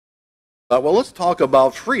Well, let's talk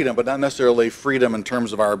about freedom, but not necessarily freedom in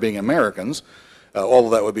terms of our being Americans, although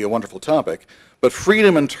that would be a wonderful topic, but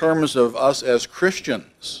freedom in terms of us as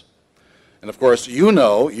Christians. And of course, you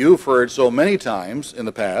know, you've heard so many times in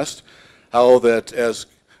the past how that as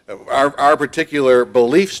our particular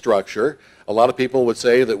belief structure, a lot of people would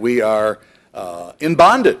say that we are in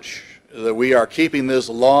bondage, that we are keeping this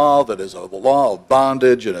law that is a law of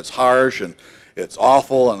bondage, and it's harsh, and it's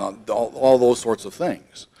awful, and all those sorts of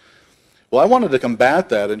things. Well, I wanted to combat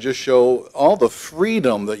that and just show all the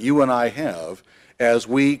freedom that you and I have as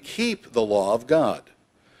we keep the law of God.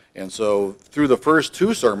 And so through the first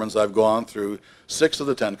two sermons, I've gone through 6 of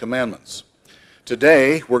the 10 commandments.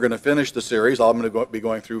 Today, we're going to finish the series. I'm going to be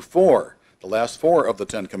going through 4, the last 4 of the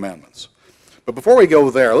 10 commandments. But before we go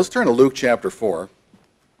there, let's turn to Luke chapter 4.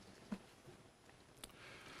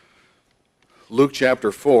 Luke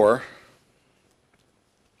chapter 4.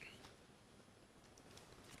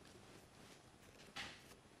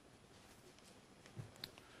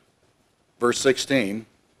 Verse 16.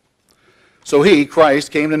 So he, Christ,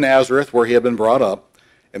 came to Nazareth where he had been brought up,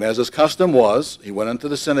 and as his custom was, he went into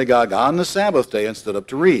the synagogue on the Sabbath day and stood up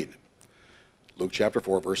to read. Luke chapter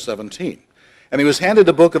 4, verse 17. And he was handed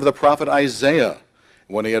the book of the prophet Isaiah.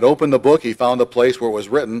 When he had opened the book, he found a place where it was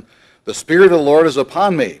written, "The Spirit of the Lord is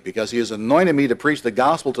upon me, because he has anointed me to preach the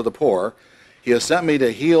gospel to the poor. He has sent me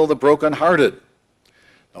to heal the brokenhearted."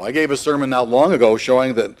 Now, I gave a sermon not long ago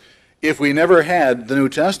showing that if we never had the New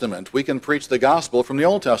Testament, we can preach the gospel from the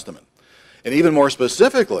Old Testament. And even more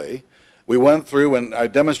specifically, we went through and I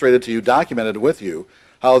demonstrated to you, documented with you,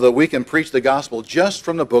 how that we can preach the gospel just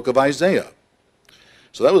from the book of Isaiah.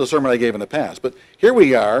 So that was a sermon I gave in the past. But here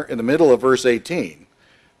we are in the middle of verse 18.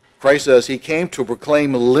 Christ says he came to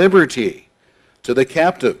proclaim liberty to the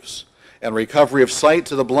captives and recovery of sight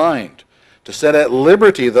to the blind, to set at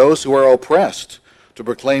liberty those who are oppressed, to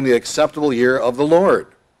proclaim the acceptable year of the Lord.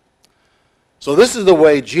 So this is the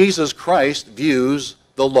way Jesus Christ views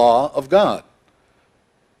the law of God.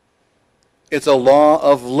 It's a law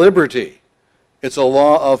of liberty. It's a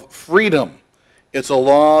law of freedom. It's a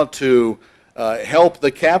law to help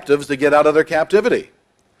the captives to get out of their captivity.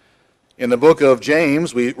 In the book of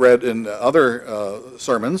James, we read in other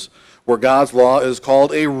sermons, where God's law is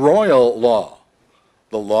called a royal law,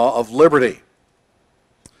 the law of liberty.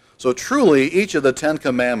 So truly, each of the 10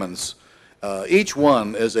 commandments, each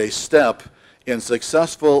one is a step in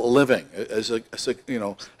successful living, as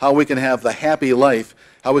how we can have the happy life,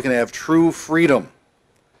 how we can have true freedom.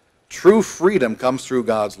 True freedom comes through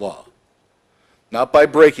God's law. Not by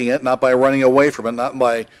breaking it, not by running away from it, not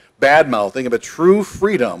by bad-mouthing it, but true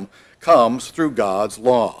freedom comes through God's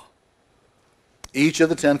law. Each of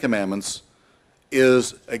the 10 commandments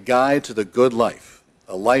is a guide to the good life,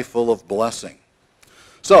 a life full of blessing.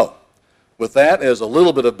 So, with that as a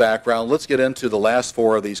little bit of background, let's get into the last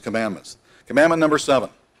 4 of these commandments. Commandment number 7.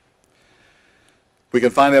 We can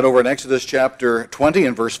find that over in Exodus chapter 20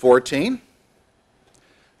 and verse 14.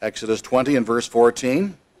 Exodus 20 and verse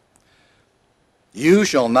 14. You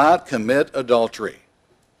shall not commit adultery.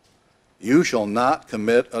 You shall not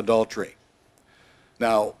commit adultery.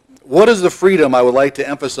 Now, what is the freedom I would like to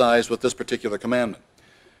emphasize with this particular commandment?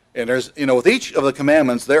 And there's, with each of the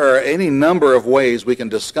commandments, there are any number of ways we can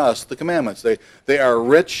discuss the commandments. They are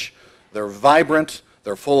rich, they're vibrant,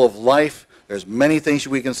 they're full of life. There's many things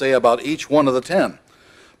we can say about each one of the 10.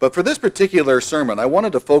 But for this particular sermon, I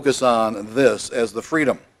wanted to focus on this as the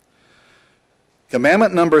freedom.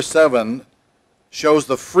 Commandment number 7 shows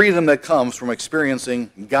the freedom that comes from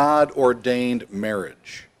experiencing God-ordained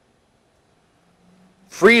marriage.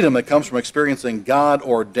 Freedom that comes from experiencing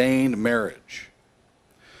God-ordained marriage.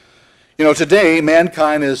 Today,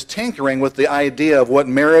 mankind is tinkering with the idea of what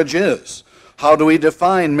marriage is. How do we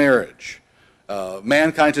define marriage?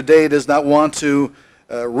 Mankind today does not want to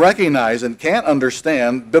recognize and can't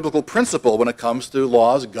understand biblical principle when it comes to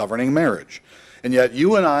laws governing marriage. And yet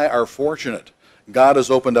you and I are fortunate. God has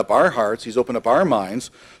opened up our hearts, he's opened up our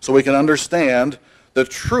minds, so we can understand the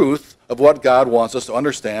truth of what God wants us to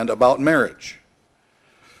understand about marriage.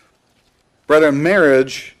 Brethren,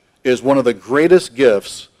 marriage is one of the greatest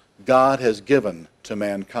gifts God has given to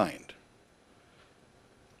mankind.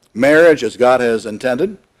 Marriage, as God has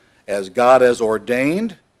intended, as God has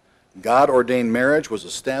ordained, God-ordained marriage was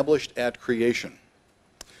established at creation.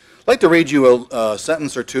 I'd like to read you a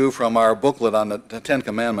sentence or two from our booklet on the 10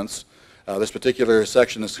 Commandments. This particular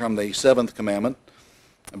section is from the 7th commandment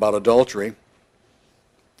about adultery.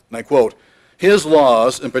 And I quote, "His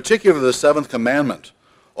laws, in particular the 7th commandment,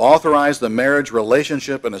 authorize the marriage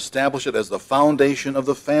relationship and establish it as the foundation of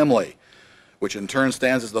the family, which in turn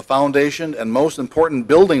stands as the foundation and most important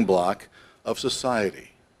building block of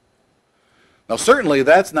society." Now, certainly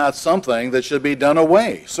that's not something that should be done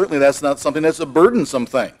away. Certainly that's not something that's a burdensome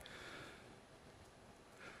thing.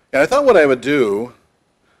 And I thought what I would do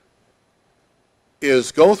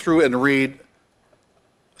is go through and read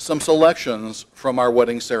some selections from our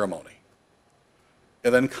wedding ceremony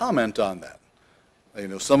and then comment on that. You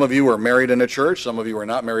know, some of you are married in a church, some of you are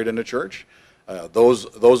not married in a church. Those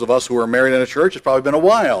of us who are married in a church, it's probably been a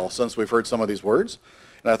while since we've heard some of these words,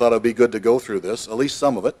 and I thought it would be good to go through this, at least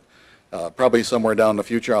some of it. Probably somewhere down in the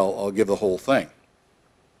future I'll give the whole thing.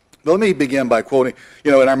 But let me begin by quoting,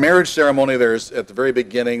 you know, in our marriage ceremony, there's, at the very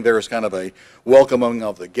beginning, there's kind of a welcoming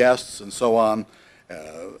of the guests and so on.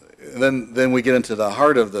 Then we get into the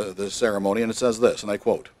heart of the ceremony, and it says this, and I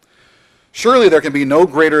quote, "Surely there can be no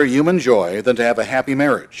greater human joy than to have a happy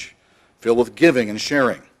marriage, filled with giving and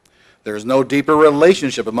sharing. There is no deeper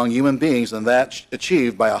relationship among human beings than that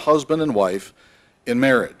achieved by a husband and wife in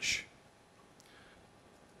marriage."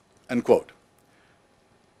 End quote.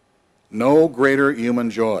 No greater human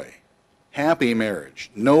joy. Happy marriage.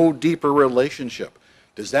 No deeper relationship.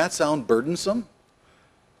 Does that sound burdensome?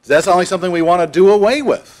 Does that sound like something we want to do away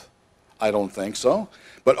with? I don't think so.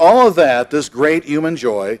 But all of that, this great human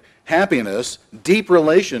joy, happiness, deep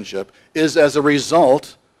relationship, is as a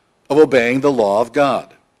result of obeying the law of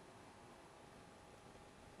God.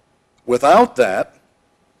 Without that,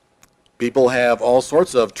 people have all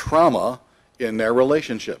sorts of trauma in their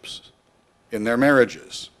relationships, in their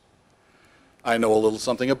marriages. I know a little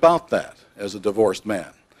something about that as a divorced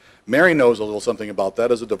man. Mary knows a little something about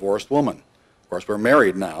that as a divorced woman. Of course, we're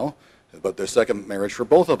married now, but there's second marriage for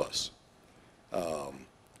both of us.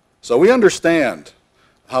 So we understand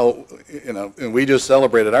how, you know, and we just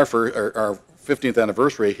celebrated our 15th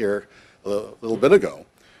anniversary here a little bit ago.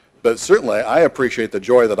 But certainly I appreciate the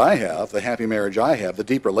joy that I have, the happy marriage I have, the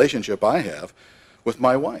deep relationship I have with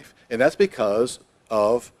my wife. And that's because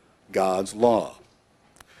of God's law.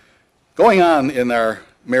 Going on in our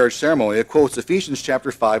marriage ceremony, it quotes Ephesians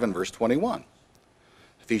chapter 5 and verse 21.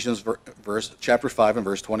 Ephesians chapter 5 and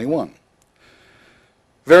verse 21.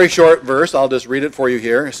 Very short verse, I'll just read it for you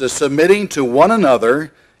here. It says, "Submitting to one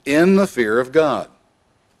another in the fear of God."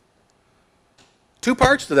 Two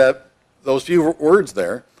parts to that, those few words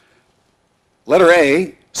there. Letter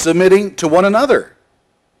A, submitting to one another.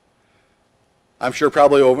 I'm sure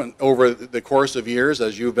probably over the course of years,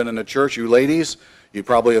 as you've been in the church, you ladies, you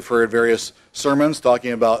probably have heard various sermons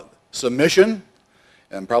talking about submission,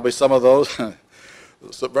 and probably some of those, I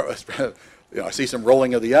see some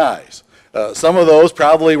rolling of the eyes. Some of those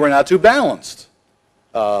probably were not too balanced.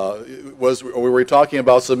 Were we talking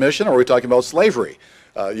about submission, or were we talking about slavery?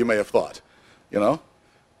 You may have thought, you know.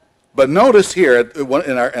 But notice here,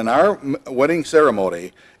 in our wedding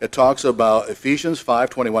ceremony, it talks about Ephesians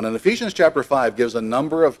 5:21. And Ephesians chapter 5 gives a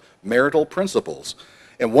number of marital principles.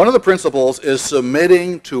 And one of the principles is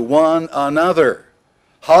submitting to one another.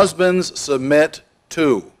 Husbands, submit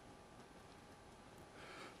to.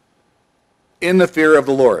 In the fear of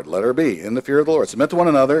the Lord. Letter B, in the fear of the Lord. Submit to one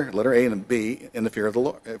another. Letter A and B, in the fear of the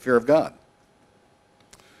Lord, fear of God.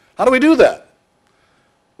 How do we do that?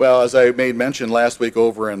 Well, as I made mention last week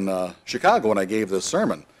over in Chicago when I gave this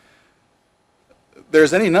sermon,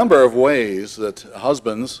 there's any number of ways that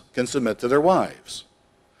husbands can submit to their wives.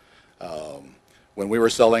 When we were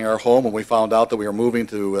selling our home, when we found out that we were moving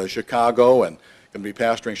to Chicago and going to be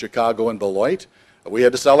pastoring Chicago and Beloit, we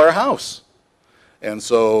had to sell our house. And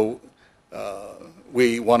so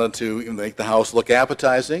we wanted to make the house look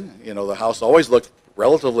appetizing. You know, the house always looked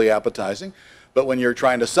relatively appetizing. But when you're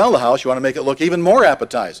trying to sell the house, you want to make it look even more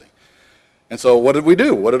appetizing. And so what did we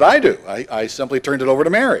do? What did I do? I simply turned it over to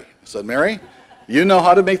Mary. I said, "Mary, you know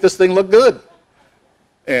how to make this thing look good."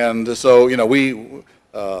 And so, you know, we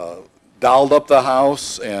dolled up the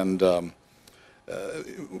house, and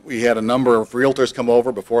we had a number of realtors come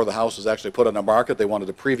over before the house was actually put on the market. They wanted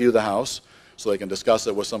to preview the house so they can discuss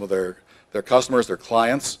it with some of their customers, their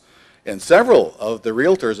clients. And several of the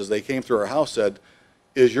realtors, as they came through our house, said,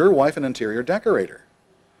 "Is your wife an interior decorator?"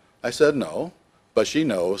 I said, "No, but she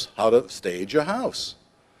knows how to stage a house."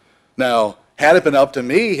 Now, had it been up to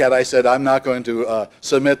me, had I said I'm not going to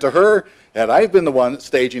submit to her, had I been the one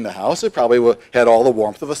staging the house, it probably would had all the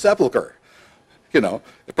warmth of a sepulcher. You know,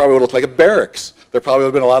 it probably would look like a barracks. There probably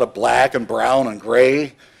would have been a lot of black and brown and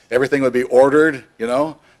gray. Everything would be ordered, you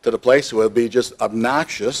know, to the place. It would be just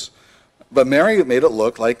obnoxious. But Mary made it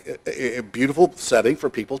look like a beautiful setting for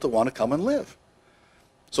people to want to come and live.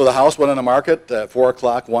 So the house went on the market at 4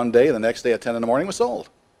 o'clock one day, and the next day at 10 in the morning was sold.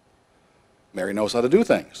 Mary knows how to do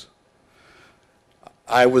things.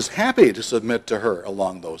 I was happy to submit to her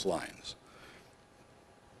along those lines.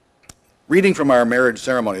 Reading from our marriage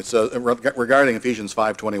ceremony, it says, regarding Ephesians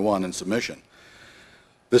 5:21 and submission,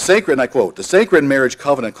 The sacred, and I quote, "The sacred marriage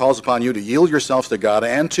covenant calls upon you to yield yourselves to God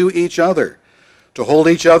and to each other, to hold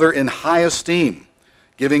each other in high esteem,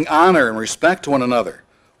 giving honor and respect to one another,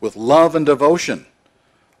 with love and devotion.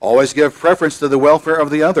 Always give preference to the welfare of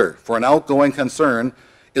the other, for an outgoing concern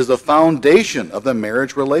is the foundation of the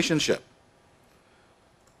marriage relationship."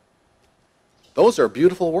 Those are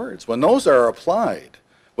beautiful words. When those are applied,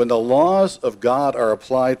 when the laws of God are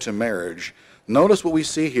applied to marriage, notice what we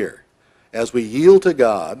see here. As we yield to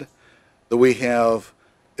God, that we have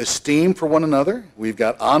esteem for one another, we've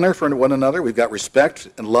got honor for one another, we've got respect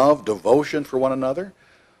and love, devotion for one another.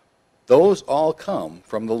 Those all come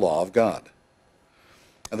from the law of God.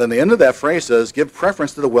 And then the end of that phrase says, give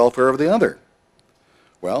preference to the welfare of the other.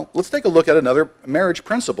 Well, let's take a look at another marriage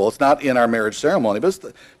principle. It's not in our marriage ceremony,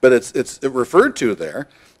 but it's referred to there.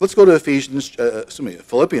 Let's go to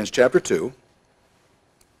Philippians chapter 2.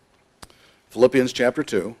 Philippians chapter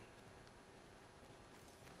 2.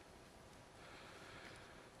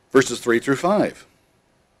 Verses 3 through 5.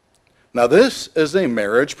 Now this is a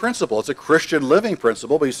marriage principle. It's a Christian living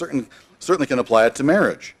principle, but you certainly can apply it to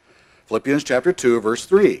marriage. Philippians chapter 2, verse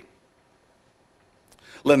 3.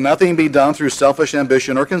 Let nothing be done through selfish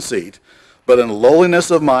ambition or conceit, but in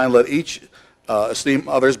lowliness of mind let each esteem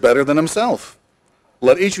others better than himself.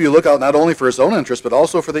 Let each of you look out not only for his own interest, but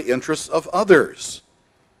also for the interests of others.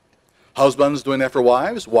 Husbands doing that for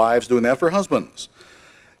wives, wives doing that for husbands.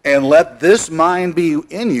 And let this mind be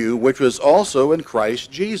in you, which was also in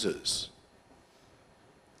Christ Jesus.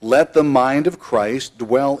 Let the mind of Christ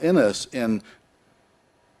dwell in us and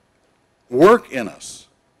work in us.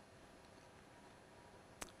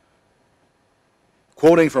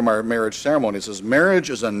 Quoting from our marriage ceremony, it says, marriage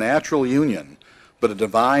is a natural union, but a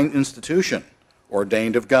divine institution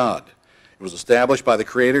ordained of God. It was established by the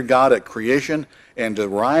Creator God at creation and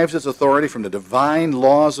derives its authority from the divine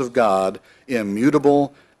laws of God,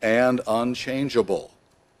 immutable and unchangeable.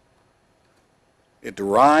 It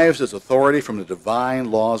derives its authority from the divine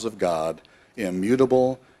laws of God,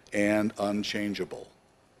 immutable and unchangeable.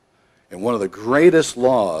 And one of the greatest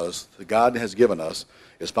laws that God has given us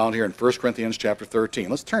is found here in 1 Corinthians chapter 13.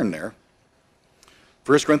 Let's turn there.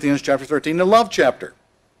 1 Corinthians chapter 13, the love chapter.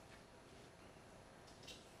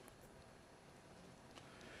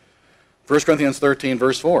 1 Corinthians 13,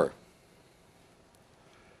 verse 4.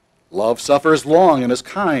 Love suffers long and is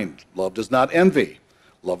kind. Love does not envy.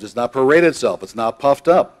 Love does not parade itself. It's not puffed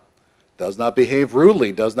up. Does not behave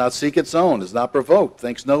rudely. Does not seek its own. Is not provoked.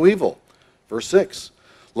 Thinks no evil. Verse 6.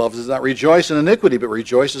 Love does not rejoice in iniquity, but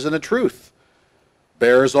rejoices in the truth.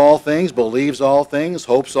 Bears all things, believes all things,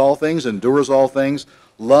 hopes all things, endures all things.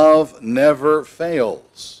 Love never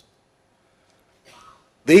fails.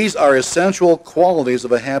 These are essential qualities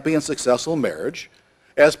of a happy and successful marriage,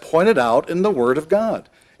 as pointed out in the Word of God,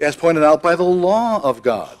 as pointed out by the law of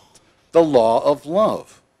God, the law of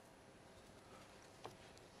love.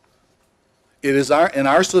 It is in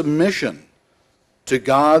our submission to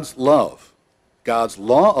God's love, God's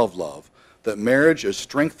law of love, that marriage is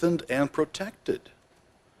strengthened and protected.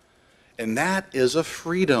 And that is a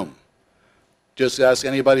freedom. Just ask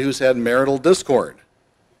anybody who's had marital discord.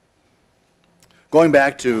 Going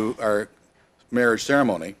back to our marriage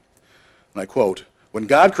ceremony, and I quote, when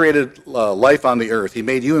God created life on the earth, he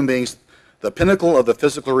made human beings the pinnacle of the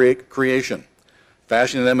physical creation,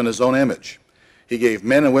 fashioning them in his own image. He gave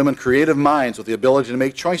men and women creative minds with the ability to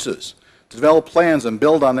make choices, to develop plans and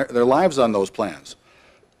build on their lives on those plans.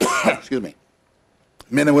 Excuse me.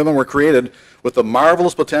 Men and women were created with the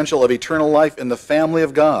marvelous potential of eternal life in the family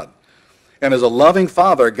of God. And as a loving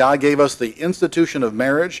father, God gave us the institution of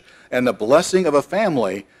marriage and the blessing of a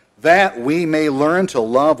family that we may learn to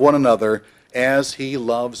love one another as he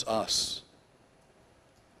loves us.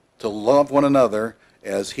 To love one another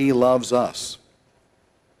as he loves us.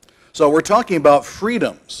 So we're talking about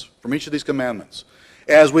freedoms from each of these commandments.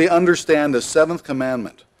 As we understand the seventh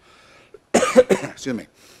commandment, excuse me,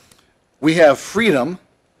 we have freedom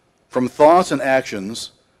from thoughts and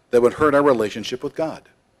actions that would hurt our relationship with God.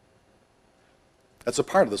 That's a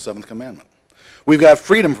part of the seventh commandment. We've got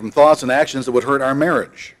freedom from thoughts and actions that would hurt our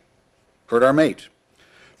marriage, hurt our mate.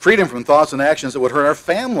 Freedom from thoughts and actions that would hurt our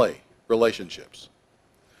family relationships.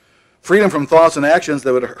 Freedom from thoughts and actions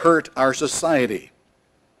that would hurt our society.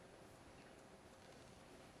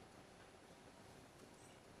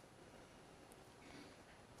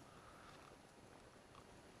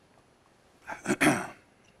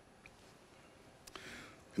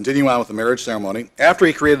 Continuing on with the marriage ceremony, after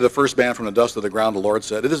he created the first man from the dust of the ground, the Lord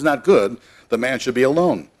said, it is not good the man should be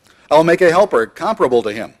alone. I will make a helper comparable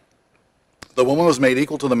to him. The woman was made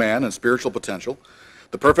equal to the man in spiritual potential,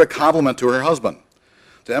 the perfect complement to her husband.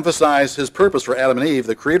 To emphasize his purpose for Adam and Eve,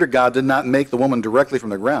 the Creator God did not make the woman directly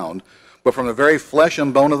from the ground, but from the very flesh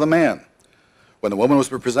and bone of the man. When the woman was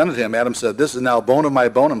presented to him, Adam said, "This is now bone of my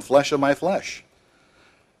bone and flesh of my flesh."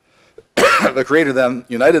 The Creator then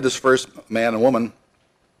united this first man and woman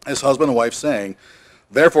as husband and wife, saying,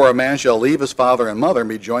 "Therefore a man shall leave his father and mother and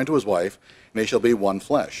be joined to his wife, and they shall be one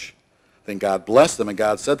flesh." Then God blessed them, and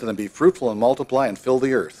God said to them, "Be fruitful and multiply and fill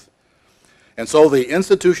the earth." And so the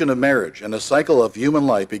institution of marriage and the cycle of human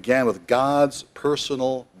life began with God's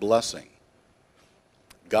personal blessing.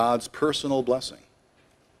 God's personal blessing.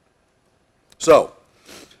 So,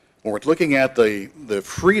 when we're looking at the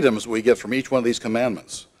freedoms we get from each one of these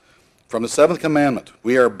commandments, from the seventh commandment,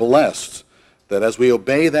 we are blessed that as we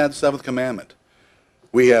obey that seventh commandment,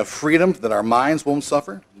 we have freedom that our minds won't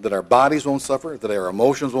suffer, that our bodies won't suffer, that our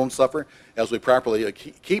emotions won't suffer as we properly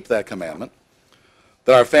keep that commandment,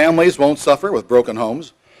 that our families won't suffer with broken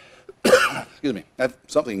homes. Excuse me, I have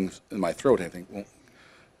something in my throat, I think.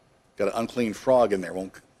 Got an unclean frog in there,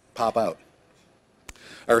 won't pop out.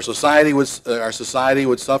 Our society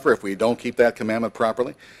would suffer if we don't keep that commandment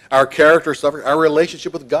properly. Our character suffers. Our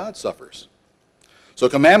relationship with God suffers. So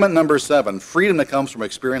commandment number 7, freedom that comes from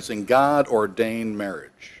experiencing God-ordained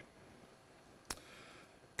marriage.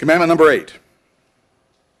 Commandment number 8.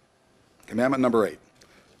 Commandment number 8.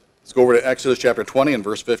 Let's go over to Exodus chapter 20 and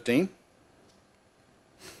verse 15.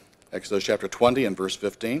 Exodus chapter 20 and verse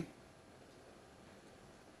 15.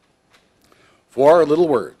 4 little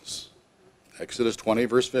words. Exodus 20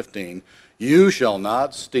 verse 15. You shall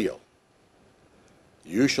not steal.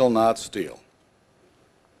 You shall not steal.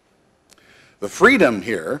 The freedom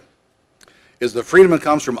here is the freedom that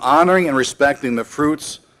comes from honoring and respecting the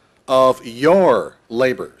fruits of your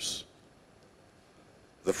labors.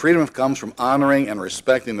 The freedom that comes from honoring and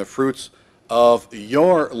respecting the fruits of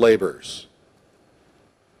your labors.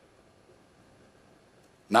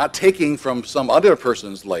 Not taking from some other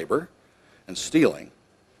person's labor and stealing.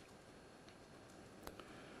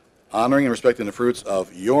 Honoring and respecting the fruits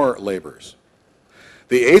of your labors.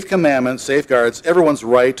 The 8th commandment safeguards everyone's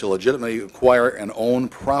right to legitimately acquire and own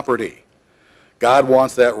property. God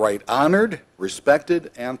wants that right honored,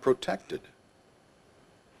 respected, and protected.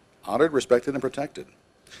 Honored, respected, and protected.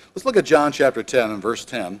 Let's look at John chapter 10 and verse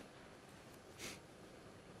 10.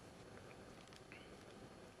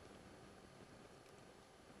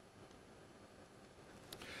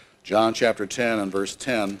 John chapter 10 and verse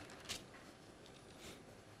 10.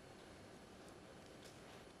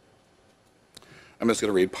 I'm just going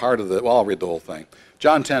to read part of the, well, I'll read the whole thing.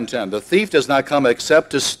 John 10:10. The thief does not come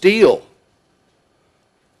except to steal.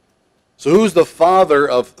 So who's the father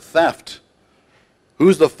of theft?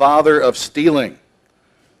 Who's the father of stealing?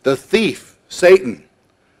 The thief, Satan,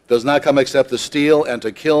 does not come except to steal and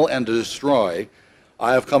to kill and to destroy.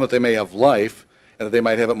 I have come that they may have life and that they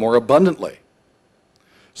might have it more abundantly.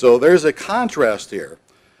 So there's a contrast here.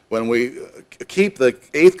 When we keep the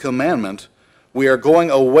 8th commandment, we are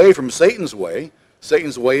going away from Satan's way.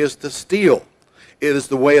 Satan's way is to steal. It is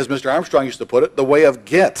the way, as Mr. Armstrong used to put it, the way of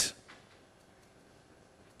get.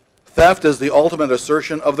 Theft is the ultimate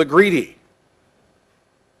assertion of the greedy,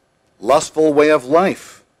 lustful way of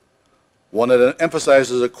life, one that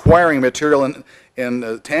emphasizes acquiring material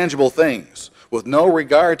and tangible things with no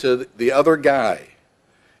regard to the other guy.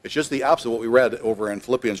 It's just the opposite of what we read over in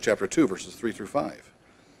Philippians chapter 2, verses 3 through 5.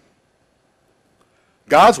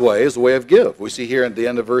 God's way is the way of give. We see here at the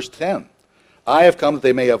end of verse 10. I have come that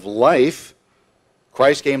they may have life.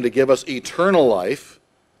 Christ came to give us eternal life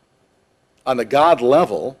on the God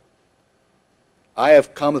level. I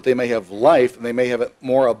have come that they may have life and they may have it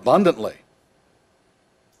more abundantly.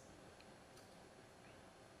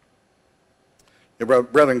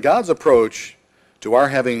 Brethren, God's approach to our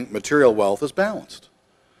having material wealth is balanced.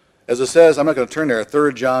 As it says, I'm not going to turn there,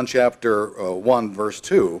 3 John chapter 1, verse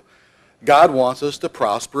 2, God wants us to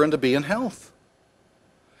prosper and to be in health.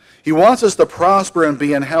 He wants us to prosper and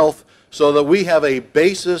be in health so that we have a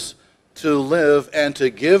basis to live and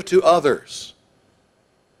to give to others.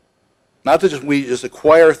 Not that we just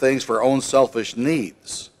acquire things for our own selfish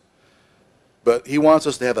needs, but he wants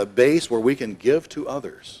us to have a base where we can give to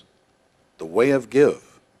others. The way of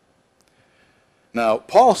give. Now,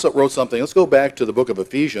 Paul wrote something. Let's go back to the book of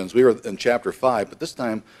Ephesians. We were in chapter 5, but this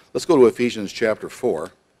time, let's go to Ephesians chapter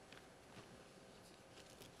 4.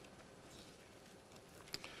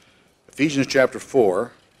 Ephesians chapter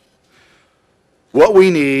 4. What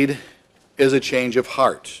we need is a change of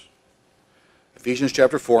heart. Ephesians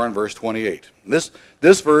chapter 4 and verse 28.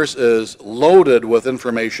 This verse is loaded with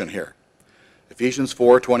information here. Ephesians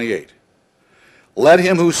 4:28. Let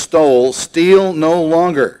him who stole steal no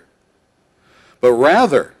longer, but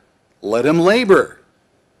rather let him labor,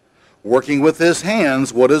 working with his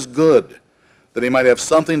hands what is good, that he might have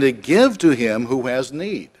something to give to him who has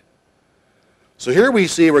need. So here we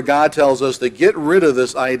see where God tells us to get rid of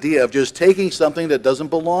this idea of just taking something that doesn't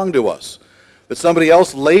belong to us, that somebody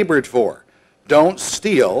else labored for. Don't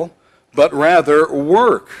steal, but rather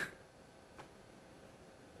work.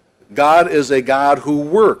 God is a God who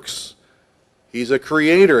works. He's a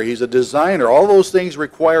creator. He's a designer. All those things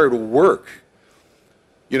required work.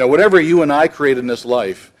 You know, whatever you and I create in this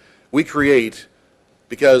life, we create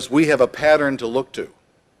because we have a pattern to look to.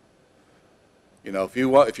 You know,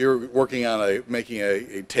 if you're working on making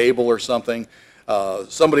a table or something,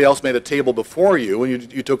 somebody else made a table before you,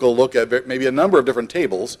 and you took a look at maybe a number of different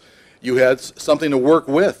tables, you had something to work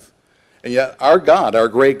with. And yet our God, our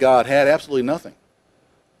great God, had absolutely nothing.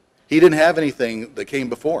 He didn't have anything that came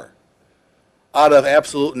before. Out of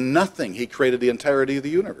absolute nothing, he created the entirety of the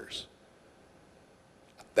universe.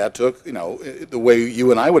 That took, you know, the way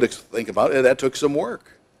you and I would think about it, that took some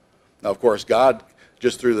work. Now, of course, God,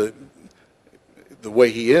 just through the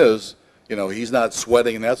way he is, you know, he's not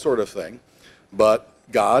sweating and that sort of thing. But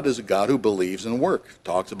God is a God who believes in work.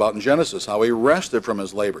 Talks about in Genesis how he rested from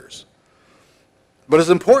his labors. But it's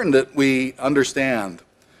important that we understand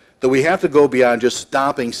that we have to go beyond just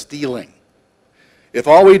stopping stealing. If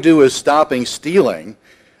all we do is stopping stealing,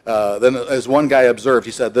 then as one guy observed,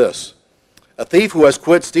 he said this: a thief who has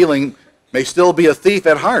quit stealing may still be a thief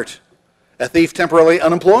at heart, a thief temporarily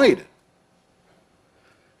unemployed.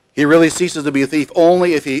 He really ceases to be a thief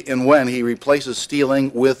only if he and when he replaces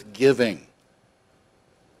stealing with giving.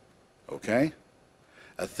 Okay?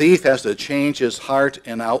 A thief has to change his heart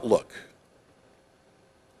and outlook.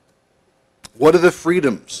 What are the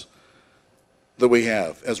freedoms that we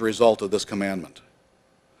have as a result of this commandment?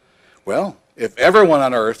 Well, if everyone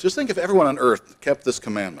on earth, just think if everyone on earth kept this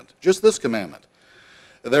commandment, just this commandment,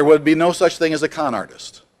 there would be no such thing as a con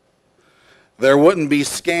artist. There wouldn't be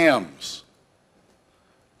scams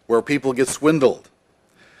where people get swindled.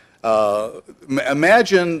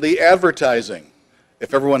 Imagine the advertising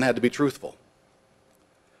if everyone had to be truthful.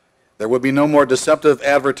 There would be no more deceptive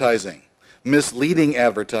advertising, misleading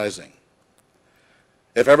advertising.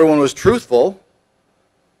 If everyone was truthful,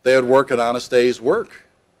 they would work an honest day's work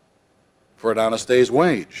for an honest day's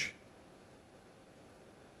wage.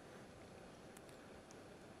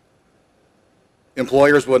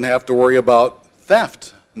 Employers wouldn't have to worry about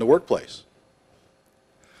theft in the workplace.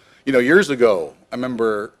 You know, years ago, I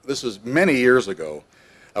remember, this was many years ago,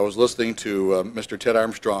 I was listening to Mr. Ted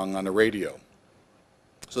Armstrong on the radio.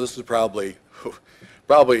 So this is probably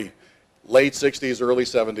late 60s, early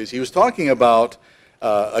 70s. He was talking about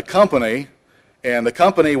a company, and the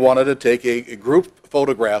company wanted to take a group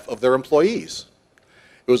photograph of their employees.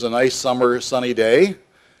 It was a nice summer sunny day,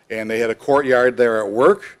 and they had a courtyard there at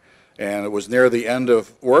work, and it was near the end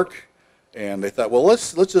of work, and they thought, well,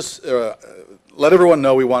 let's just let everyone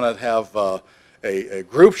know we want to have a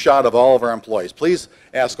group shot of all of our employees. Please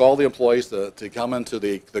ask all the employees to come into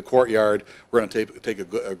the courtyard. We're going to take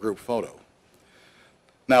a group photo.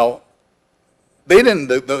 Now,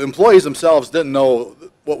 the employees themselves didn't know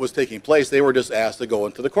what was taking place. They were just asked to go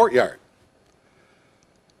into the courtyard.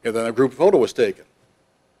 And then a group photo was taken.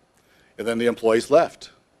 And then the employees left.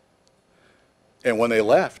 And when they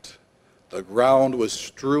left, the ground was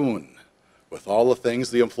strewn with all the things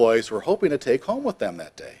the employees were hoping to take home with them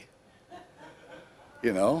that day.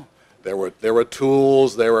 You know, there were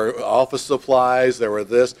tools, there were office supplies, there were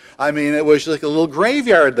this. I mean, it was like a little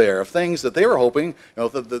graveyard there of things that they were hoping, you know,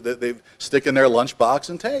 that they stick in their lunchbox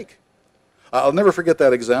and take. I'll never forget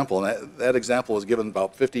that example. And that example was given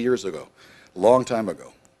about 50 years ago, a long time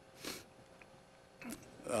ago.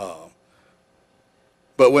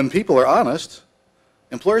 But when people are honest,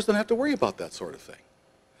 employers don't have to worry about that sort of thing.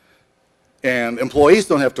 And employees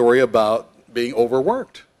don't have to worry about being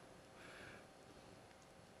overworked.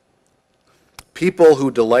 People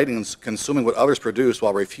who delight in consuming what others produce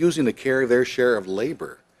while refusing to carry their share of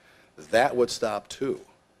labor, that would stop too.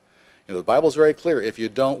 You know, the Bible's very clear. If you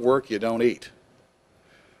don't work, you don't eat.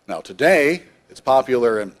 Now today, it's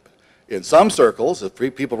popular in some circles, if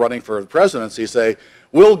people running for the presidency say,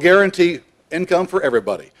 we'll guarantee income for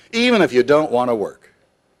everybody, even if you don't want to work.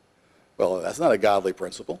 Well, that's not a godly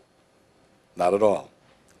principle. Not at all.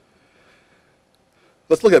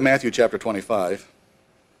 Let's look at Matthew chapter 25.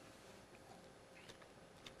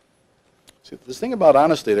 See, this thing about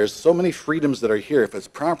honesty, there's so many freedoms that are here if it's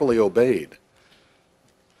properly obeyed.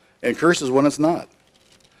 And curses when it's not.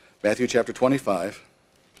 Matthew chapter 25.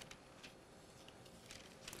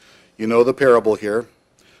 You know the parable here.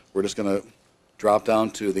 We're just going to drop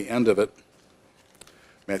down to the end of it.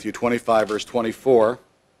 Matthew 25, verse 24.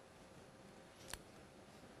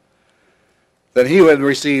 Then he who had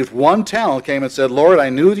received 1 talent came and said, Lord, I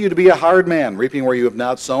knew you to be a hard man, reaping where you have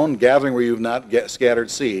not sown, gathering where you have not scattered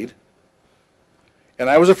seed. And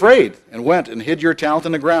I was afraid, and went and hid your talent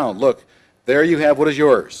in the ground. Look, there you have what is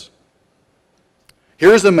yours.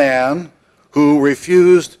 Here's a man who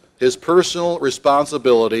refused his personal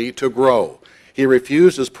responsibility to grow. He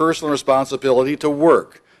refused his personal responsibility to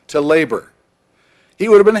work, to labor. He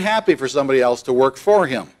would have been happy for somebody else to work for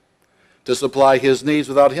him, to supply his needs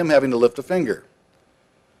without him having to lift a finger.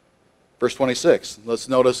 Verse 26, let's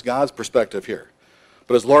notice God's perspective here.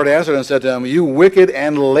 But his Lord answered and said to him, You wicked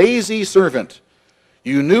and lazy servant,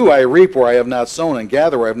 you knew I reap where I have not sown and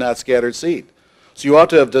gather where I have not scattered seed. So you ought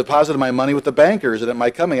to have deposited my money with the bankers, and at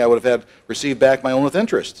my coming I would have had received back my own with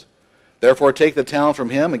interest. Therefore take the talent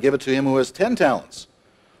from him and give it to him who has 10 talents.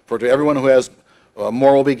 For to everyone who has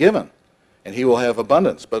more will be given, and he will have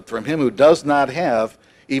abundance. But from him who does not have,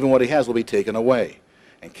 even what he has will be taken away.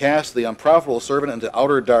 And cast the unprofitable servant into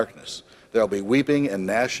outer darkness. There will be weeping and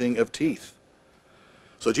gnashing of teeth.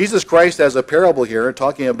 So Jesus Christ has a parable here,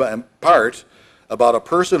 talking about, in part, about a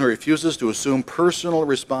person who refuses to assume personal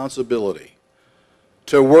responsibility,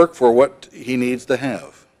 to work for what he needs to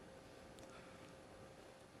have.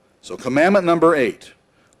 So commandment number 8,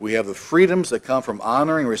 we have the freedoms that come from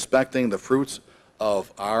honoring and respecting the fruits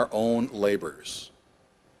of our own labors.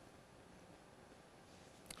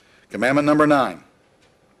 Commandment number 9.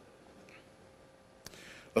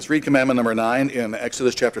 Let's read commandment number 9 in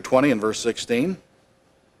Exodus chapter 20 and verse 16.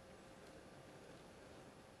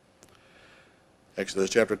 Exodus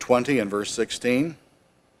chapter 20 and verse 16.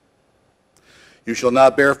 You shall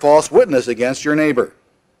not bear false witness against your neighbor.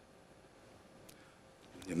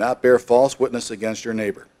 Do not bear false witness against your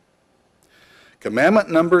neighbor. Commandment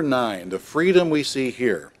number 9, the freedom we see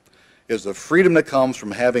here, is the freedom that comes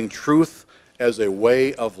from having truth as a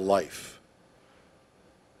way of life.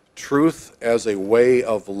 Truth as a way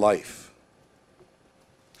of life.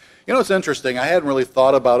 You know, it's interesting. I hadn't really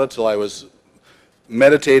thought about it till I was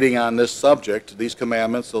meditating on this subject, these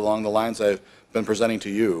commandments along the lines I've been presenting to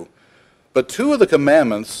you. But 2 of the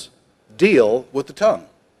commandments deal with the tongue.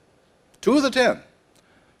 2 of the 10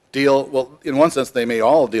 deal, well, in one sense they may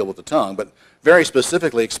all deal with the tongue, but very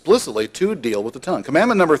specifically, explicitly, 2 deal with the tongue.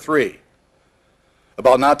 Commandment number 3,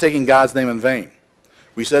 about not taking God's name in vain.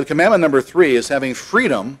 We said commandment number 3 is having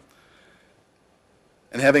freedom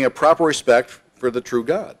and having a proper respect for the true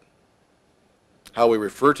God. How we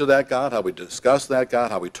refer to that God, how we discuss that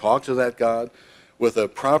God, how we talk to that God, with a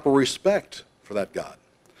proper respect for that God.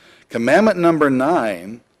 Commandment number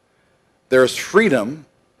 9, there's freedom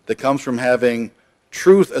that comes from having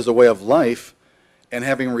truth as a way of life and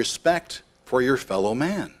having respect for your fellow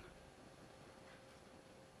man.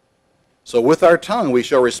 So with our tongue, we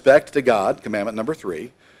show respect to God, commandment number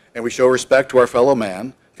 3, and we show respect to our fellow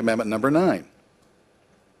man, commandment number 9.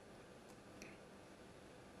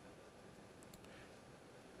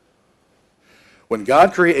 When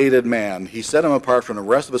God created man, he set him apart from the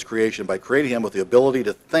rest of his creation by creating him with the ability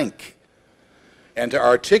to think and to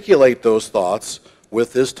articulate those thoughts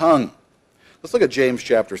with his tongue. Let's look at James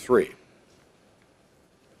chapter 3.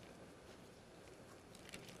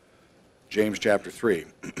 James chapter 3.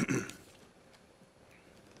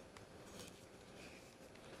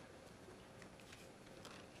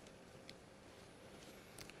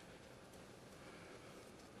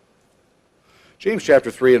 James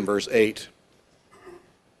chapter 3 and verse 8.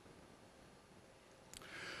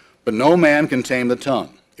 But no man can tame the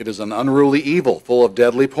tongue. It is an unruly evil, full of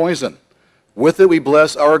deadly poison. With it we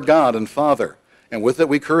bless our God and Father, and with it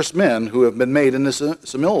we curse men who have been made in the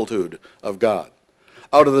similitude of God.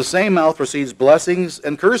 Out of the same mouth proceeds blessings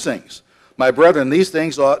and cursings. My brethren, these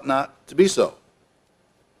things ought not to be so.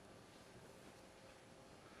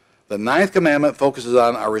 The 9th commandment focuses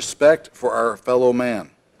on our respect for our fellow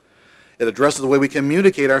man. It addresses the way we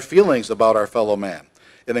communicate our feelings about our fellow man.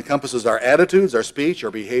 It encompasses our attitudes, our speech,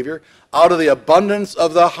 our behavior. Out of the abundance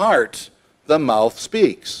of the heart, the mouth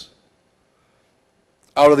speaks.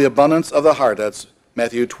 Out of the abundance of the heart, that's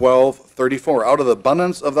Matthew 12:34. Out of the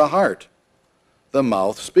abundance of the heart, the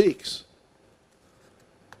mouth speaks.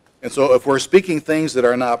 And so if we're speaking things that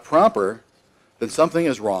are not proper, then something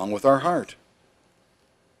is wrong with our heart.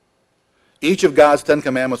 Each of God's 10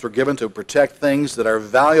 commandments were given to protect things that are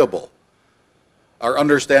valuable. Our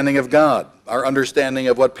understanding of God, our understanding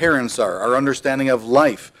of what parents are, our understanding of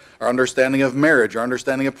life, our understanding of marriage, our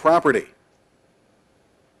understanding of property.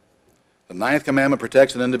 The 9th commandment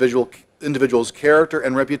protects an individual's character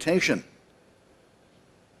and reputation.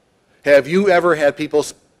 Have you ever had people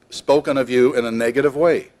spoken of you in a negative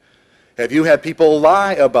way? Have you had people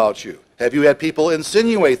lie about you? Have you had people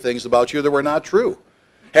insinuate things about you that were not true?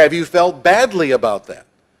 Have you felt badly about that?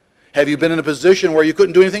 Have you been in a position where you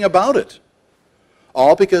couldn't do anything about it?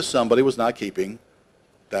 All because somebody was not keeping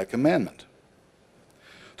that commandment.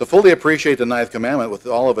 To fully appreciate the ninth commandment with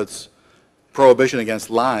all of its prohibition against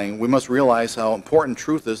lying, we must realize how important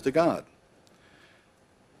truth is to God.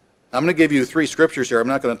 I'm going to give you 3 scriptures here. I'm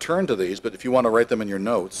not going to turn to these, but if you want to write them in your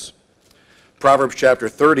notes. Proverbs chapter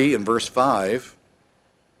 30 and verse 5.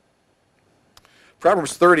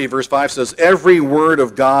 Proverbs 30 verse 5 says, "Every word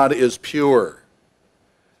of God is pure."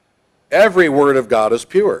 Every word of God is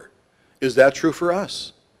pure. Is that true for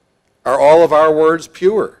us? Are all of our words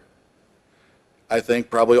pure? I think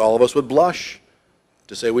probably all of us would blush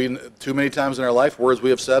to say too many times in our life, words we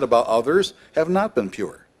have said about others have not been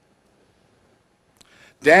pure.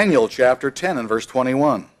 Daniel chapter 10 and verse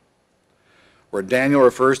 21, where Daniel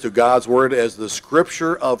refers to God's word as the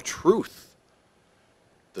scripture of truth.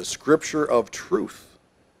 The scripture of truth.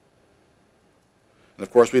 And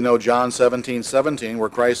of course we know John 17:17, where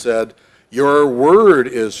Christ said, "Your word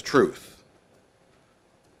is truth."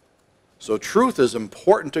 So truth is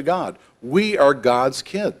important to God. We are God's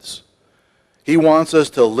kids. He wants us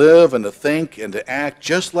to live and to think and to act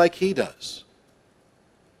just like He does.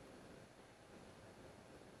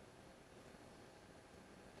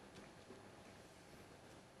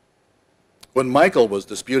 When Michael was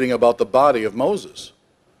disputing about the body of Moses,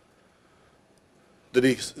 did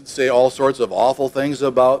he say all sorts of awful things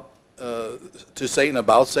about to Satan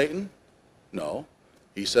about Satan? No.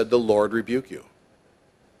 He said, "The Lord rebuke you."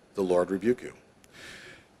 The Lord rebuke you.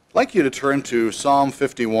 I'd like you to turn to Psalm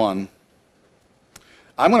 51.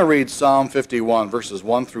 I'm going to read Psalm 51, verses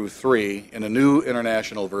 1 through 3 in a New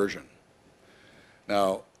International Version.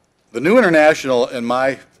 Now, the New International, to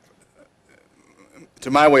my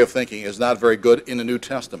way of thinking, is not very good in the New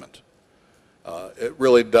Testament. It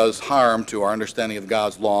really does harm to our understanding of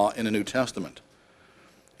God's law in the New Testament.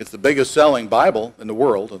 It's the biggest selling Bible in the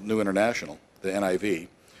world, the New International, the NIV,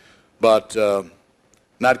 but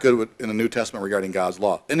not good in the New Testament regarding God's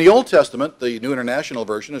law. In the Old Testament, the New International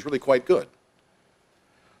Version is really quite good.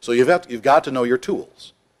 So you've got to know your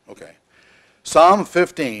tools. Okay. Psalm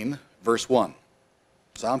 15, verse 1.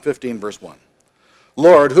 Psalm 15, verse 1.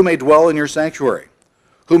 "Lord, who may dwell in your sanctuary?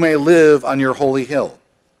 Who may live on your holy hill?"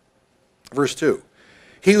 Verse 2.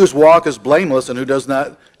 "He whose walk is blameless and who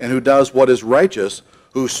does what is righteous,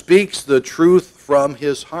 who speaks the truth from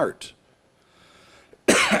his heart."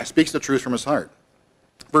 Speaks the truth from his heart.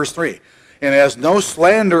 Verse 3. "And has no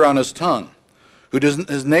slander on his tongue, who does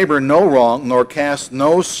his neighbor no wrong, nor casts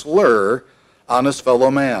no slur on his fellow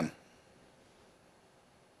man."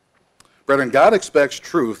 Brethren, God expects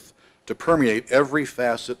truth to permeate every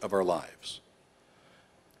facet of our lives.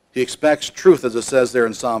 He expects truth, as it says there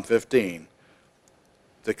in Psalm 15,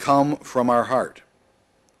 to come from our heart.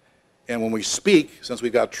 And when we speak, since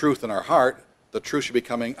we've got truth in our heart, the truth should be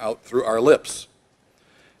coming out through our lips.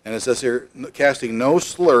 And it says here, casting no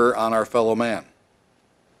slur on our fellow man.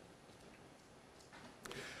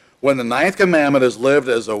 When the ninth commandment is lived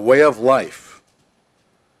as a way of life,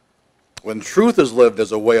 when truth is lived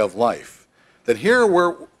as a way of life, then here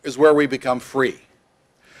is where we become free.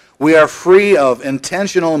 We are free of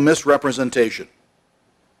intentional misrepresentation.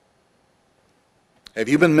 Have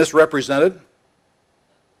you been misrepresented?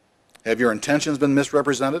 Have your intentions been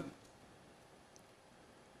misrepresented?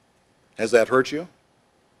 Has that hurt you?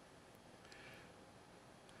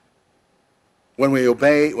 When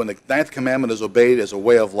the ninth commandment is obeyed as a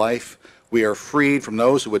way of life, we are freed from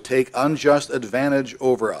those who would take unjust advantage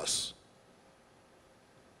over us.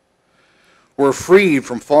 We're freed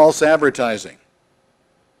from false advertising.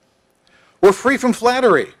 We're free from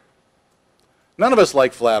flattery. None of us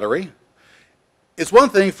like flattery. It's one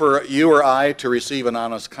thing for you or I to receive an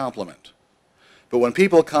honest compliment. But when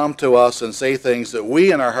people come to us and say things that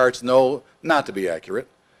we in our hearts know not to be accurate,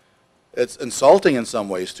 it's insulting in some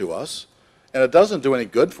ways to us, and it doesn't do any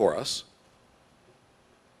good for us.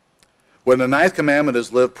 When the ninth commandment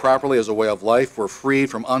is lived properly as a way of life, we're freed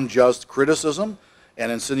from unjust criticism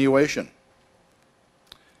and insinuation.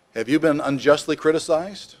 Have you been unjustly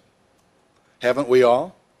criticized? Haven't we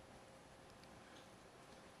all?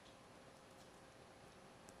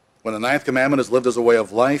 When the ninth commandment is lived as a way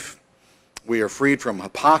of life, we are freed from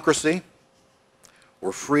hypocrisy.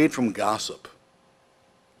 We're freed from gossip.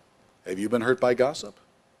 Have you been hurt by gossip?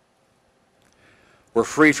 We're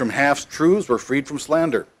freed from half-truths. We're freed from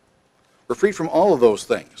slander. We're freed from all of those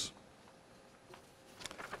things.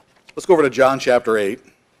 Let's go over to John chapter 8.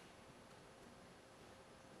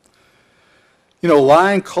 You know,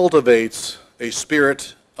 lying cultivates a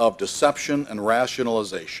spirit of deception and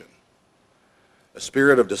rationalization. A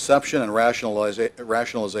spirit of deception and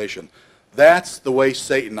rationalization. That's the way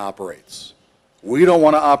Satan operates. We don't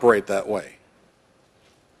want to operate that way.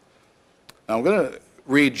 Now I'm going to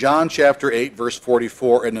read John chapter 8, verse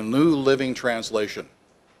 44 in the New Living Translation.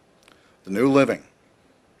 The New Living.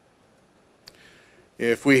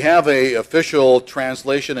 If we have an official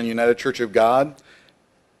translation in United Church of God,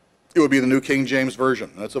 it would be the New King James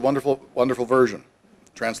Version. That's a wonderful, wonderful version,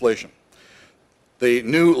 translation. The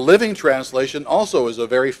New Living Translation also is a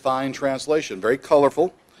very fine translation, very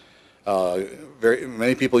colorful.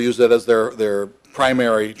 Many people use that as their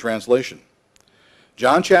primary translation.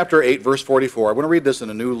 John chapter 8, verse 44. I want to read this in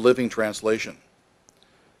a New Living Translation.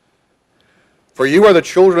 For you are the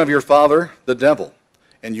children of your father, the devil,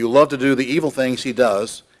 and you love to do the evil things he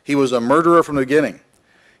does. He was a murderer from the beginning.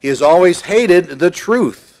 He has always hated the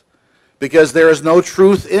truth, because there is no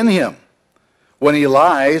truth in him. When he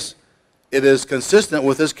lies, it is consistent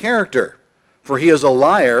with his character, for he is a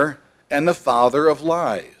liar and the father of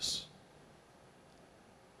lies.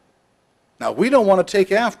 Now, we don't want to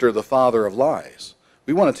take after the father of lies.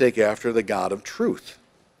 We want to take after the God of truth,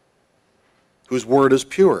 whose word is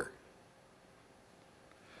pure.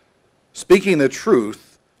 Speaking the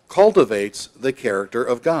truth cultivates the character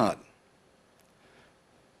of God.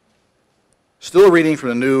 Still reading from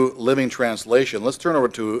the New Living Translation, let's turn over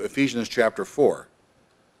to Ephesians chapter 4.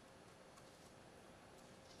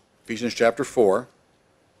 Ephesians chapter 4,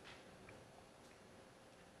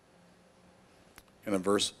 and in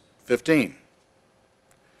verse 15.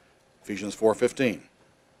 Ephesians 4:15.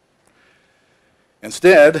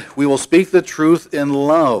 Instead, we will speak the truth in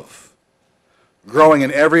love, growing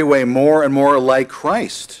in every way more and more like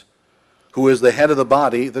Christ, who is the head of the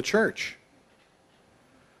body, the church.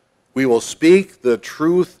 We will speak the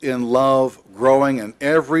truth in love, growing in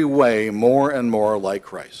every way more and more like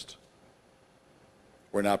Christ.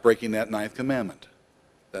 We're not breaking that ninth commandment.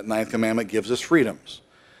 That ninth commandment gives us freedoms.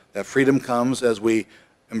 That freedom comes as we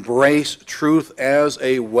embrace truth as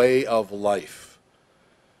a way of life.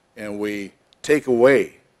 And we take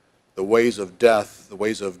away the ways of death, the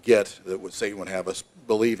ways of get that Satan would have us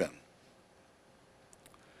believe in.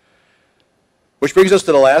 Which brings us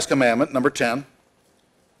to the last commandment, number 10.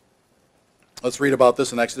 Let's read about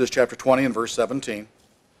this in Exodus chapter 20 and verse 17.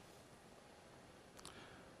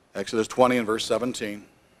 Exodus 20 and verse 17.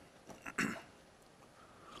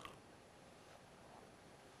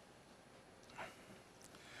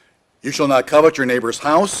 You shall not covet your neighbor's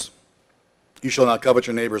house. You shall not covet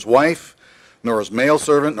your neighbor's wife, nor his male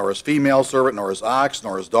servant, nor his female servant, nor his ox,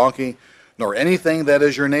 nor his donkey, nor anything that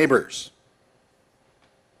is your neighbor's.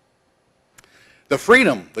 The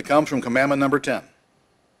freedom that comes from commandment number 10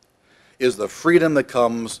 is the freedom that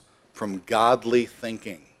comes from godly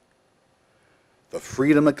thinking. The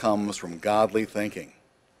freedom that comes from godly thinking.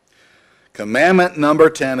 Commandment number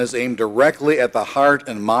 10 is aimed directly at the heart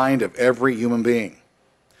and mind of every human being.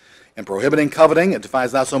 In prohibiting coveting, it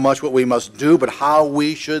defines not so much what we must do, but how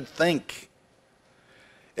we should think.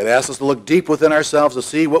 It asks us to look deep within ourselves to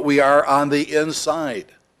see what we are on the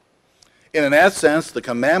inside. And in that sense, the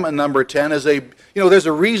commandment number 10 is there's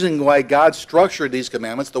a reason why God structured these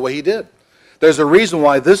commandments the way he did. There's a reason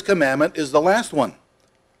why this commandment is the last one.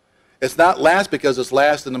 It's not last because it's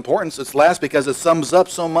last in importance. It's last because it sums up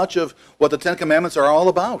so much of what the Ten Commandments are all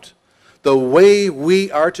about. The way we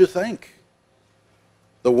are to think.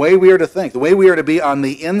 The way we are to think. The way we are to be on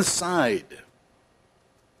the inside.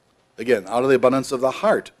 Again, out of the abundance of the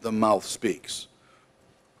heart, the mouth speaks.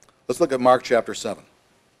 Let's look at Mark chapter 7.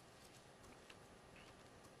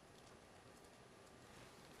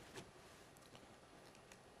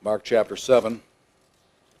 Mark chapter 7.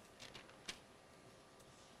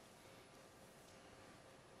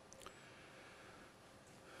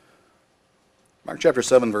 Mark chapter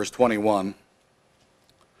 7, verse 21.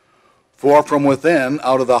 For from within,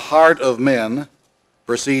 out of the heart of men,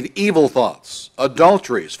 proceed evil thoughts,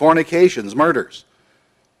 adulteries, fornications, murders.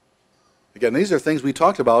 Again, these are things we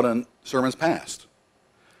talked about in sermons past.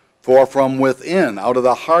 For from within, out of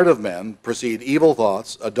the heart of men, proceed evil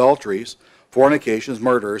thoughts, adulteries, fornications,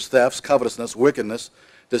 murders, thefts, covetousness, wickedness,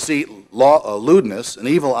 deceit, lewdness, an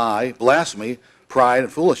evil eye, blasphemy, pride,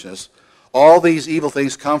 and foolishness. All these evil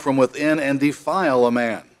things come from within and defile a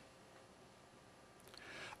man.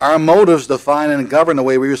 Our motives define and govern the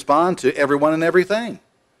way we respond to everyone and everything.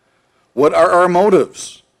 What are our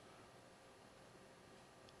motives?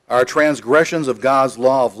 Our transgressions of God's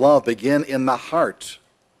law of love begin in the heart.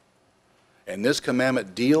 And this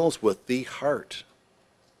commandment deals with the heart.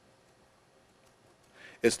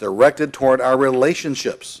 It's directed toward our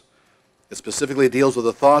relationships. It specifically deals with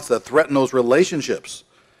the thoughts that threaten those relationships.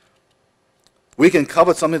 We can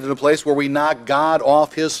covet something to the place where we knock God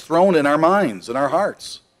off his throne in our minds, in our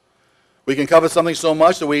hearts. We can covet something so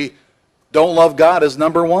much that we don't love God as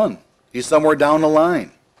number one. He's somewhere down the line.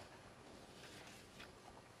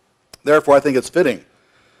 Therefore, I think it's fitting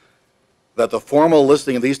that the formal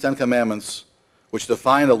listing of these 10 commandments, which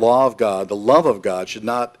define the law of God, the love of God,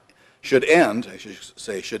 should end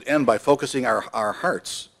by focusing our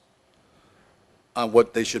hearts on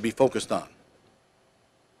what they should be focused on.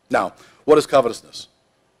 Now, what is covetousness?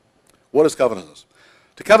 What is covetousness?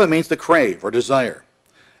 To covet means to crave or desire,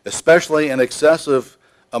 especially in excessive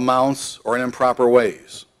amounts or in improper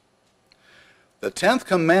ways. The 10th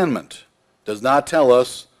commandment does not tell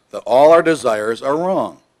us that all our desires are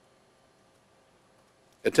wrong.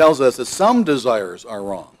 It tells us that some desires are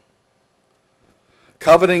wrong.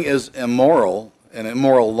 Coveting is immoral, an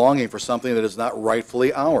immoral longing for something that is not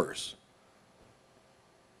rightfully ours.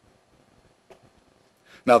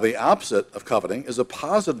 Now, the opposite of coveting is a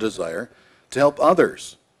positive desire to help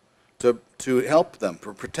others, to help them,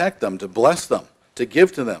 to protect them, to bless them, to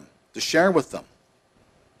give to them, to share with them.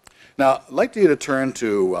 Now, I'd like you to turn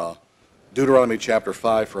to Deuteronomy chapter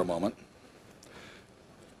 5 for a moment.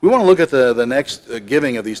 We want to look at the next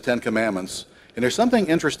giving of these 10 commandments, and there's something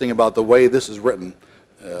interesting about the way this is written.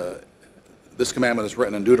 This commandment is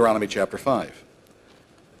written in Deuteronomy chapter 5.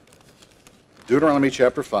 Deuteronomy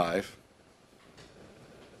chapter 5.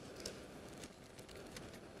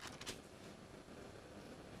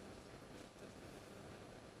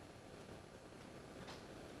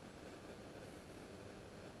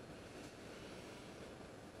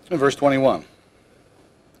 In verse 21,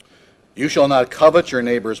 you shall not covet your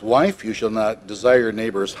neighbor's wife, you shall not desire your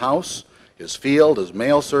neighbor's house, his field, his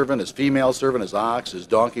male servant, his female servant, his ox, his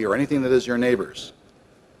donkey, or anything that is your neighbor's.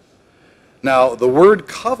 Now, the word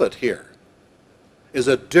covet here is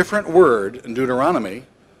a different word in Deuteronomy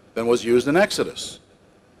than was used in Exodus.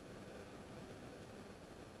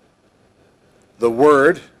 The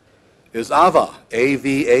word is avah,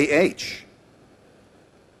 A-V-A-H.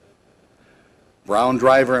 Brown,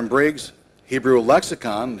 Driver, and Briggs Hebrew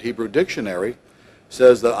Lexicon, Hebrew Dictionary,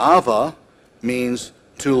 says that avah means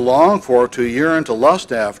to long for, to yearn, to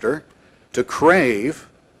lust after, to crave.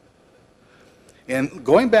 And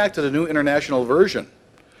going back to the New International Version,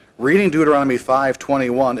 reading Deuteronomy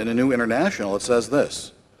 5:21 in the New International, it says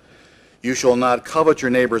this: you shall not covet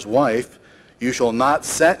your neighbor's wife, you shall not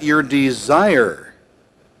set your desire.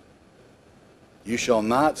 You shall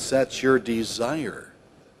not set your desire.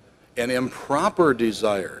 An improper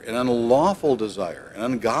desire, an unlawful desire, an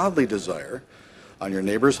ungodly desire on your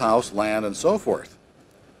neighbor's house, land, and so forth.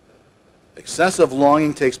 Excessive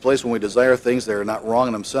longing takes place when we desire things that are not wrong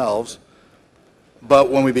in themselves, but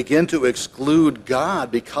when we begin to exclude God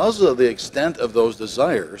because of the extent of those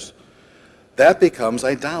desires, that becomes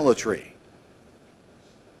idolatry.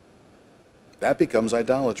 That becomes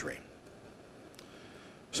idolatry.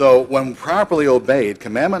 So when properly obeyed,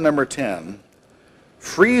 commandment number 10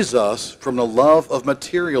 frees us from the love of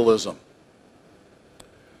materialism.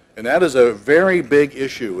 And that is a very big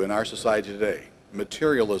issue in our society today,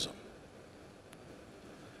 materialism.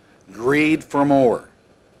 Greed for more.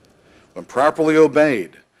 When properly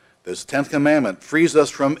obeyed, this 10th commandment frees us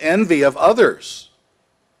from envy of others,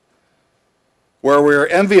 where we're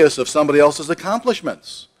envious of somebody else's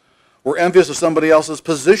accomplishments. We're envious of somebody else's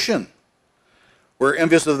position. We're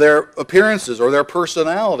envious of their appearances or their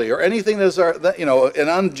personality or anything that is an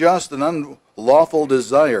unjust and unlawful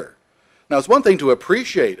desire. Now, it's one thing to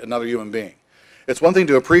appreciate another human being. It's one thing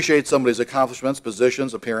to appreciate somebody's accomplishments,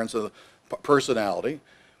 positions, appearance, personality.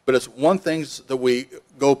 But it's one thing that we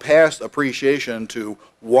go past appreciation to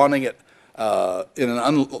wanting it in an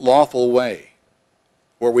unlawful way,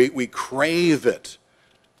 where we crave it,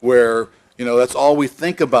 where that's all we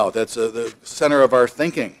think about. That's the center of our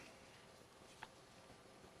thinking.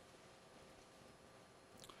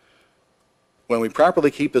 When we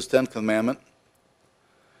properly keep this 10th commandment,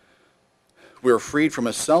 we are freed from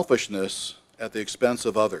a selfishness at the expense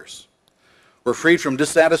of others. We're freed from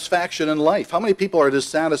dissatisfaction in life. How many people are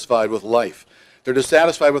dissatisfied with life? They're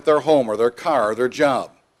dissatisfied with their home or their car or their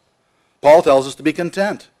job. Paul tells us to be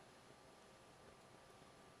content.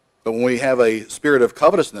 But when we have a spirit of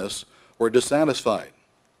covetousness, we're dissatisfied.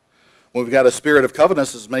 When we've got a spirit of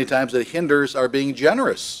covetousness, many times it hinders our being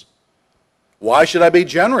generous. Why should I be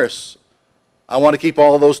generous? I want to keep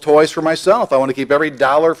all those toys for myself. I want to keep every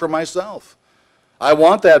dollar for myself. I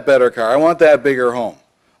want that better car. I want that bigger home.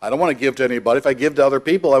 I don't want to give to anybody. If I give to other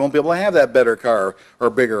people, I won't be able to have that better car or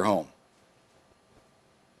bigger home.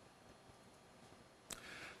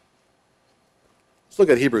 Let's look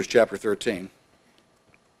at Hebrews chapter 13.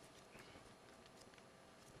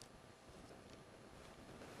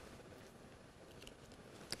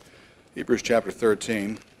 Hebrews chapter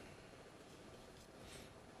 13.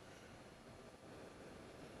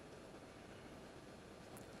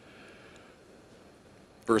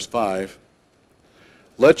 verse 5,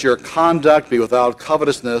 let your conduct be without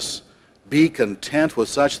covetousness. Be content with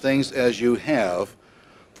such things as you have.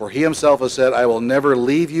 For he himself has said, I will never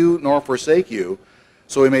leave you nor forsake you.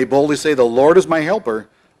 So we may boldly say, the Lord is my helper.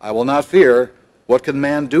 I will not fear. What can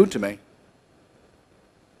man do to me?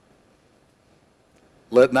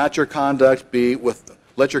 Let your conduct be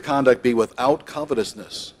without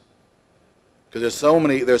covetousness. Because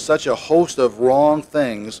there's such a host of wrong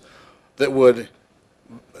things that would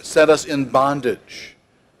set us in bondage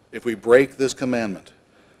if we break this commandment.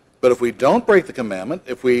 But if we don't break the commandment,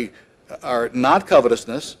 if we are not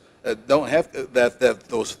covetousness, don't have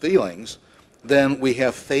those feelings, then we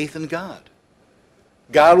have faith in God.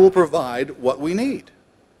 God will provide what we need.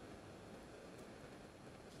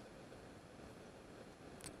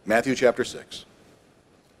 Matthew chapter 6.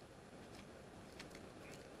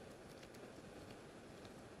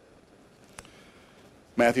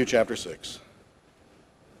 Matthew chapter 6.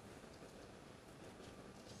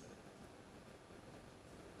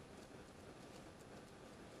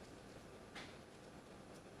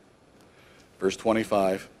 Verse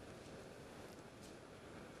 25.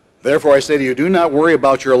 Therefore I say to you, do not worry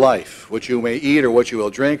about your life, what you may eat or what you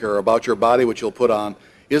will drink, or about your body, which you'll put on.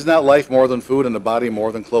 Is not life more than food, and the body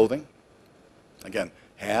more than clothing? Again,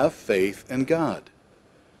 have faith in God.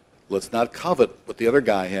 Let's not covet what the other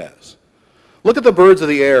guy has. Look at the birds of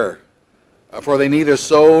the air, for they neither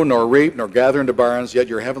sow nor reap nor gather into barns, yet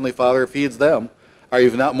your heavenly Father feeds them. Are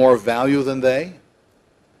you not more of value than they?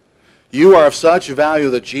 You are of such value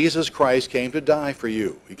that Jesus Christ came to die for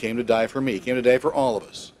you. He came to die for me. He came to die for all of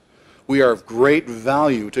us. We are of great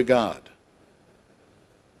value to God.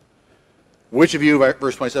 Which of you,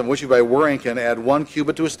 verse 27, which of you by worrying can add 1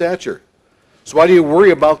 cubit to his stature? So why do you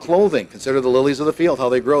worry about clothing? Consider the lilies of the field, how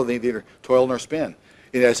they grow. They neither toil nor spin.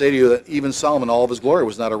 And I say to you that even Solomon, all of his glory,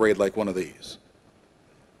 was not arrayed like one of these.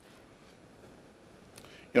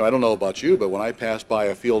 I don't know about you, but when I pass by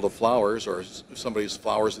a field of flowers or somebody's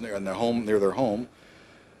flowers in their home, near their home,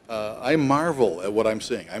 I marvel at what I'm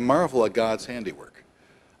seeing. I marvel at God's handiwork.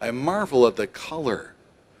 I marvel at the color,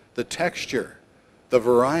 the texture, the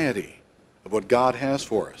variety of what God has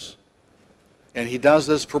for us. And he does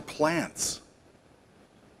this for plants.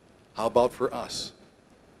 How about for us?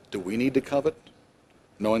 Do we need to covet,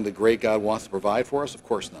 knowing the great God wants to provide for us? Of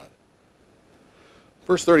course not.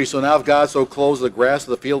 Verse 30, so now if God so clothes the grass of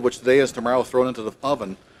the field, which today is tomorrow thrown into the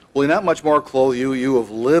oven, will he not much more clothe you, you of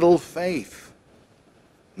little faith?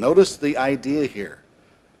 Notice the idea here.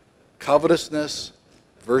 Covetousness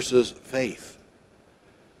versus faith.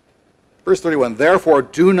 Verse 31, therefore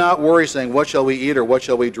do not worry, saying, what shall we eat, or what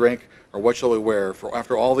shall we drink, or what shall we wear? For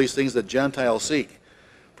after all these things the Gentiles seek.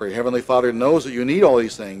 For your heavenly Father knows that you need all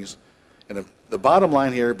these things. And the bottom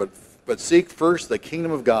line here, but seek first the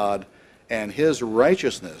kingdom of God and his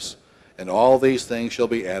righteousness, and all these things shall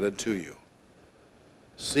be added to you.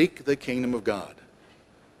 Seek the kingdom of God.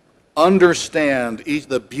 Understand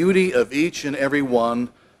the beauty of each and every one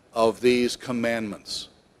of these commandments.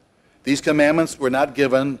 These commandments were not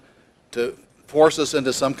given to force us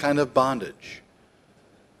into some kind of bondage.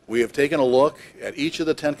 We have taken a look at each of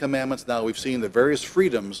the 10 commandments now. We've seen the various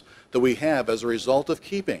freedoms that we have as a result of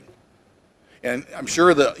keeping. And I'm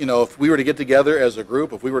sure that, if we were to get together as a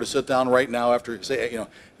group, if we were to sit down right now after, say,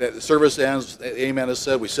 that the service ends, amen is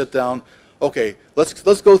said, we sit down, okay,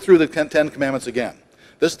 let's go through the 10 commandments again.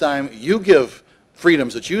 This time, you give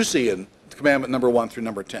freedoms that you see in commandment number 1 through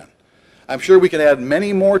number 10. I'm sure we can add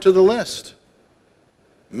many more to the list.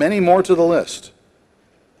 Many more to the list.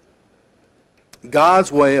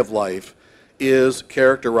 God's way of life is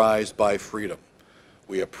characterized by freedom.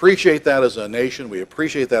 We appreciate that as a nation. We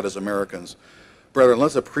appreciate that as Americans. Brethren,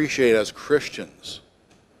 let's appreciate as Christians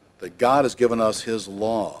that God has given us his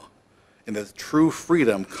law, and that true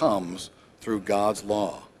freedom comes through God's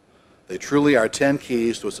law. They truly are 10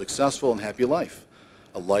 keys to a successful and happy life,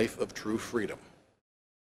 a life of true freedom.